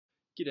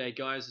G'day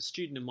guys, a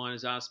student of mine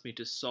has asked me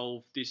to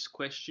solve this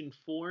question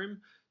for him,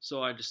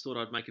 so I just thought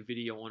I'd make a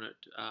video on it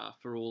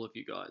for all of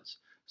you guys.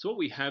 So what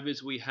we have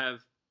is we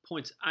have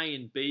points A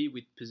and B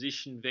with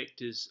position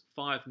vectors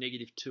 5,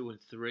 -2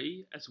 and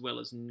 3, as well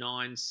as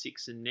 9,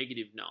 6 and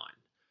 -9.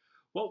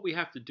 What we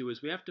have to do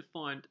is we have to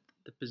find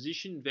the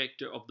position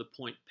vector of the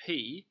point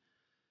P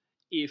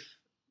if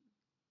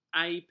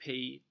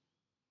AP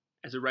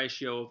as a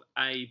ratio of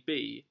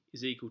AB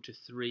is equal to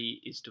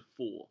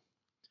 3:4.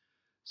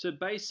 So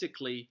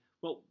basically,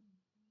 what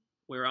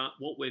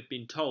we've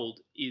been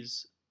told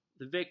is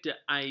the vector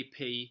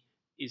AP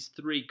is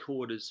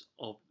 3/4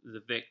 of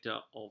the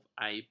vector of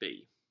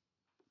AB.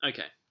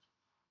 Okay,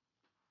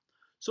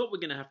 so what we're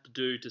going to have to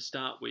do to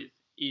start with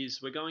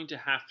is we're going to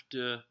have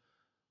to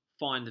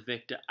find the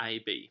vector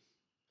AB.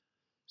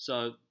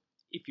 So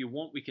if you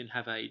want, we can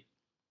have a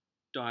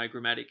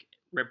diagrammatic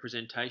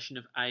representation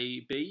of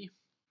AB.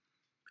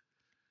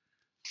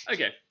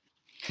 Okay,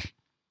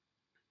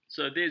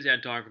 so there's our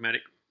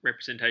diagrammatic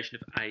representation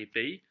of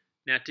AB.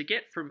 Now to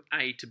get from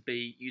A to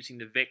B using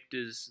the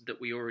vectors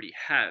that we already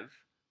have,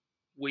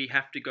 we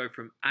have to go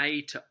from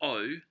A to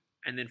O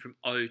and then from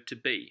O to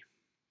B.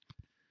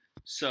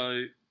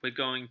 So we're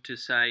going to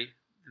say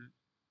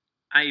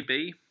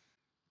AB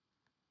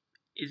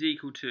is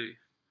equal to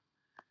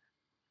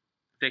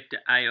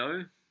vector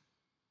AO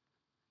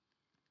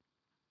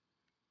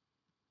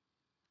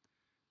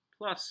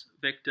plus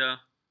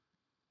vector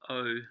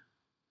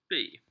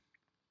OB.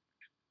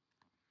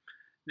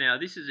 Now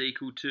this is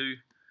equal to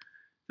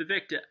the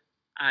vector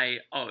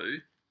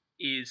AO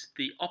is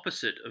the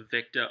opposite of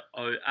vector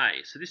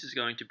OA. So this is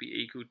going to be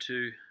equal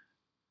to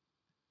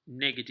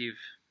negative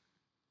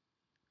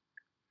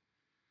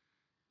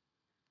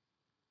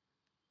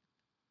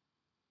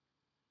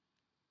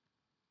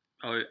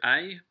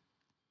OA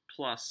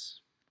plus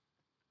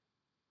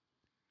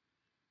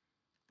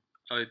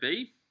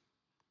OB.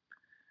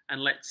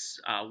 And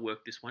let's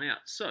work this one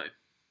out. So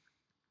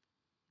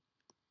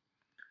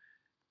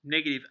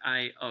negative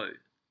OA,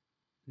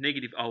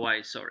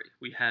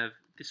 we have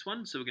this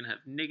one, so we're going to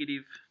have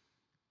negative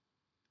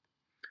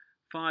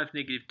 5,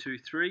 -2,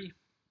 3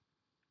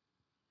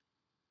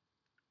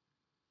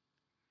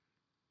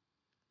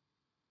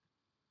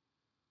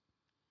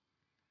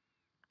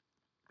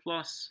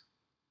 plus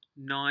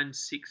 9,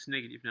 6,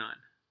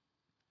 -9.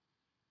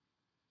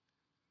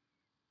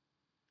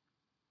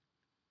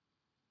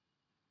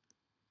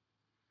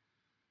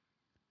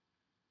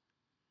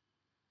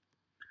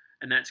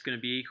 And that's going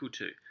to be equal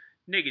to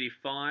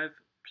 -5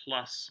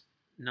 plus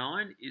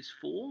 9 is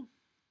 4.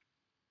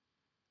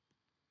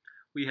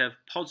 We have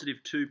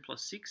 +2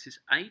 plus 6 is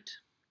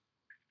 8.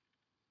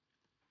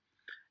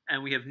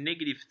 And we have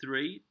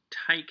 -3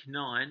 take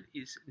 9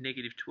 is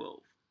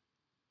 -12.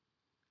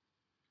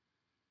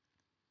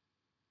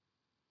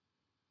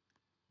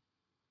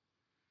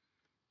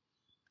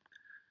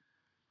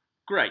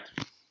 Great.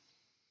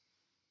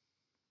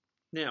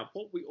 Now,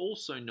 what we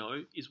also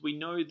know is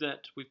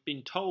we've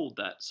been told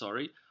that,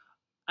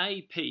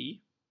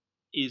 AP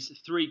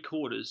is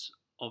 3/4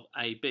 of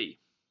AB.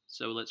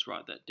 So let's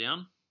write that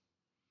down.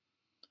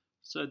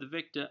 So the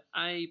vector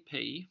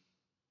AP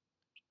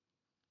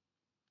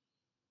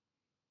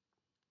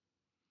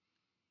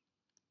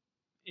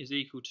is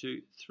equal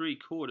to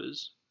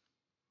 3/4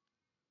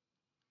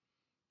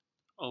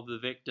 of the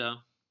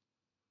vector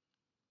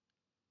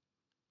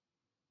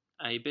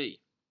AB.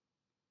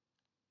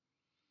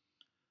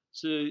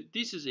 So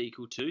this is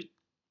equal to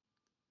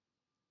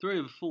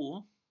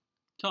 3/4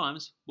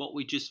 times what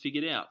we just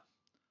figured out,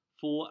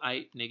 4,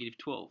 8,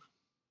 -12.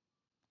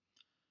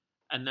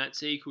 And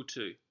that's equal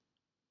to,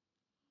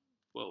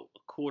 well,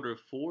 1/4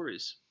 of 4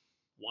 is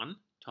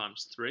 1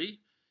 times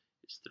 3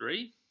 is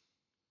 3.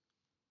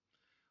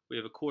 We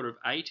have 1/4 of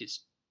 8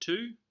 is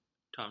 2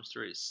 times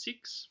 3 is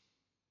 6.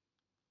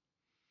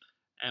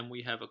 And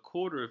we have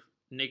 1/4 of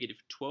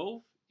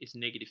 -12 is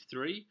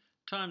 -3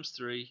 times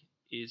 3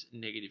 is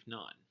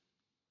 -9.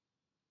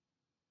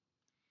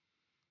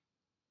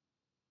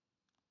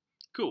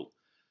 Cool.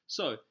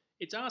 So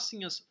it's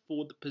asking us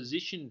for the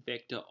position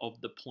vector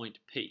of the point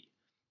P.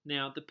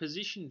 Now the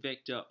position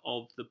vector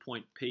of the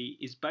point P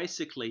is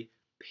basically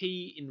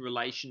P in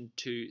relation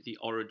to the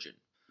origin.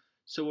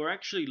 So we're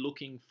actually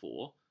looking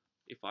for,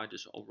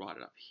 I'll write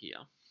it up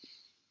here,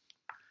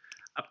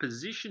 a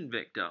position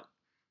vector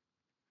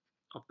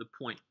of the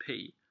point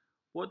P.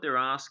 What they're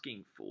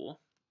asking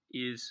for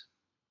is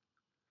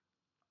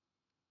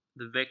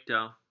the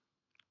vector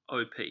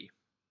OP.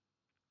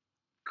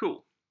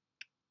 Cool.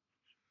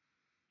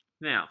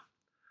 Now,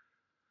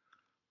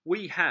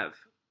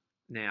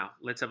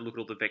 let's have a look at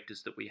all the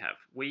vectors that we have.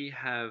 We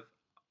have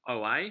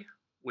OA,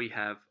 we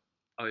have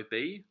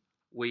OB,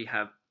 we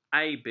have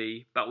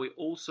AB, but we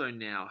also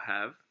now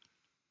have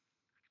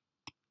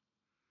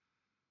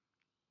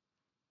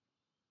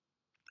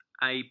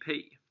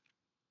AP.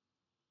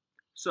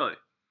 So,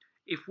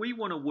 if we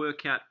want to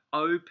work out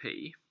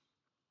OP,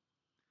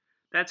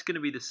 that's going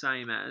to be the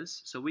same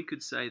as, so we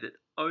could say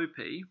that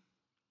OP,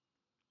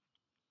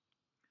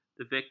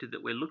 the vector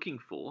that we're looking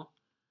for,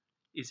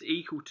 is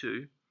equal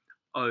to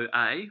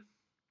OA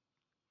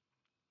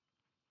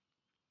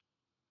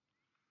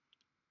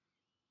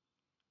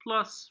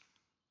plus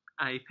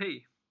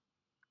AP.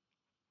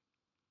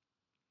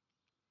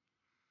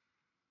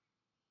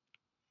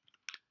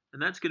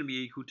 And that's going to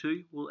be equal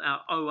to, well,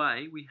 our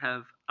OA we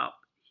have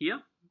up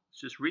here, it's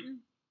just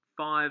written,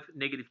 5,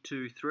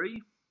 -2,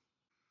 3.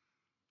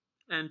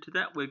 And to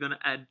that we're going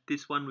to add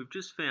this one we've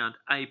just found,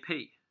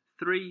 AP,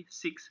 3,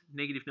 6,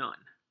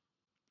 -9.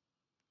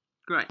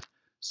 Great.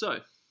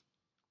 So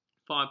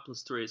 5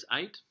 plus 3 is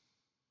 8.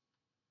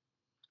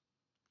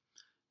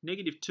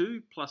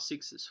 -2 plus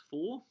 6 is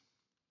 4.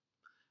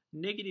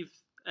 Negative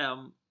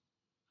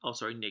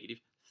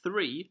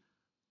 3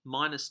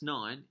 minus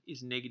 9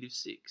 is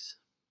 -6.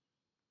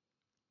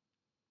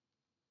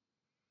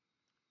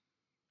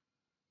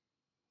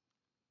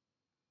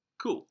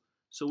 Cool.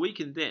 So we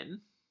can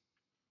then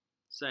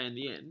say in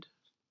the end,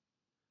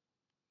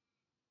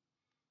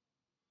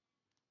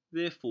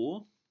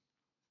 therefore,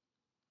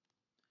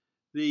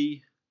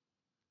 the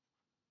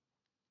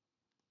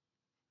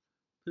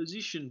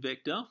position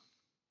vector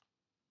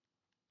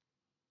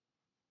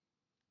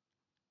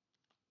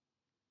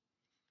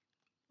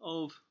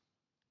of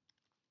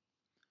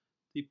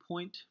the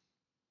point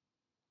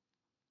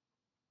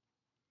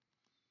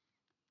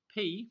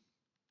P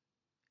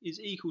is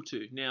equal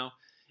to. Now,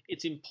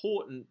 it's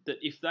important that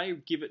if they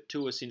give it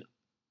to us in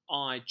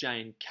I,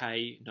 J, and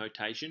K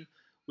notation,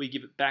 we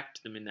give it back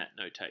to them in that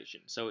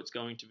notation. So it's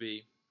going to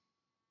be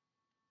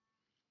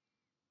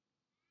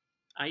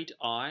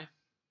 8I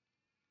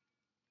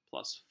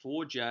plus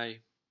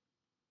 4J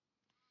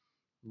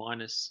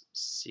minus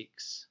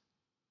 6K.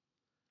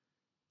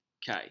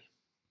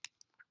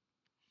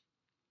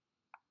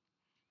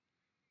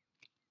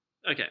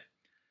 Okay,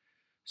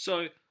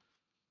 so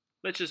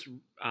let's just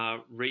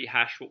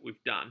rehash what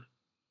we've done.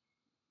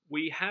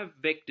 We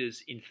have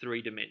vectors in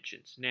 3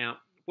 dimensions.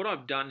 Now, what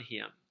I've done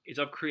here is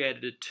I've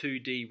created a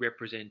 2D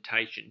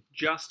representation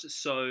just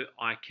so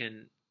I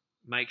can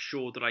make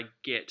sure that I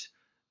get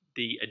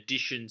the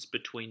additions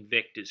between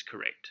vectors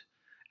correct.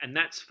 And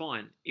that's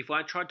fine. If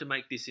I tried to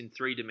make this in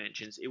 3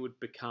 dimensions, it would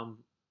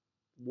become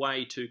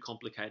way too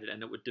complicated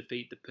and it would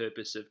defeat the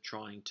purpose of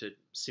trying to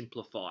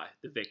simplify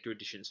the vector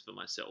additions for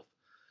myself.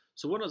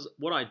 So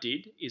what I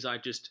did is I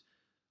just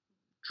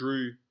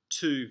drew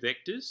 2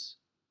 vectors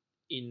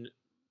in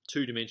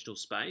 2-dimensional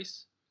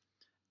space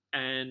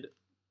and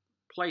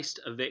placed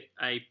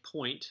a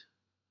point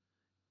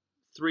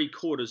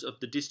 3/4 of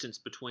the distance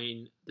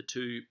between the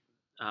 2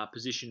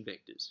 position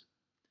vectors.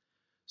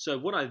 So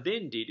what I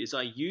then did is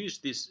I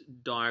used this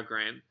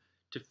diagram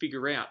to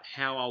figure out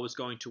how I was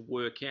going to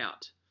work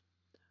out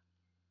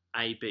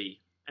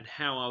AB and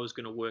how I was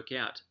going to work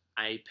out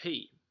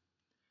AP.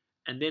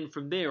 And then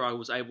from there I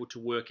was able to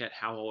work out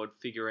how I would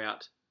figure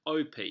out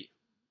OP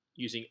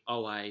using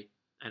OA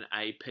and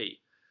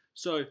AP.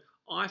 So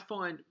I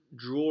find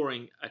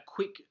drawing a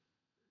quick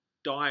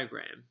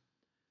diagram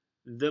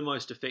the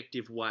most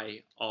effective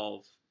way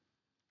of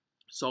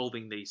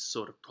solving these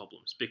sort of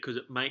problems because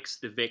it makes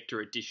the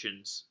vector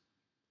additions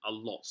a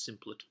lot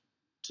simpler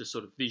to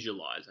sort of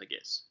visualize, I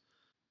guess.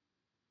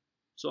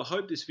 So I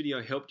hope this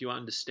video helped you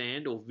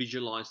understand or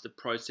visualize the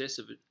process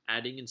of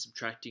adding and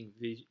subtracting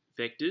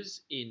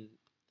vectors in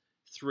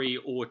 3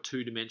 or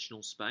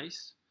 2-dimensional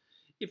space.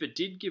 If it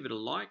did, give it a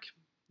like,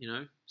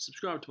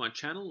 subscribe to my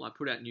channel. I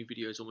put out new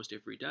videos almost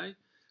every day.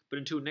 But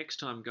until next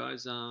time,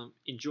 guys,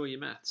 enjoy your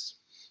maths.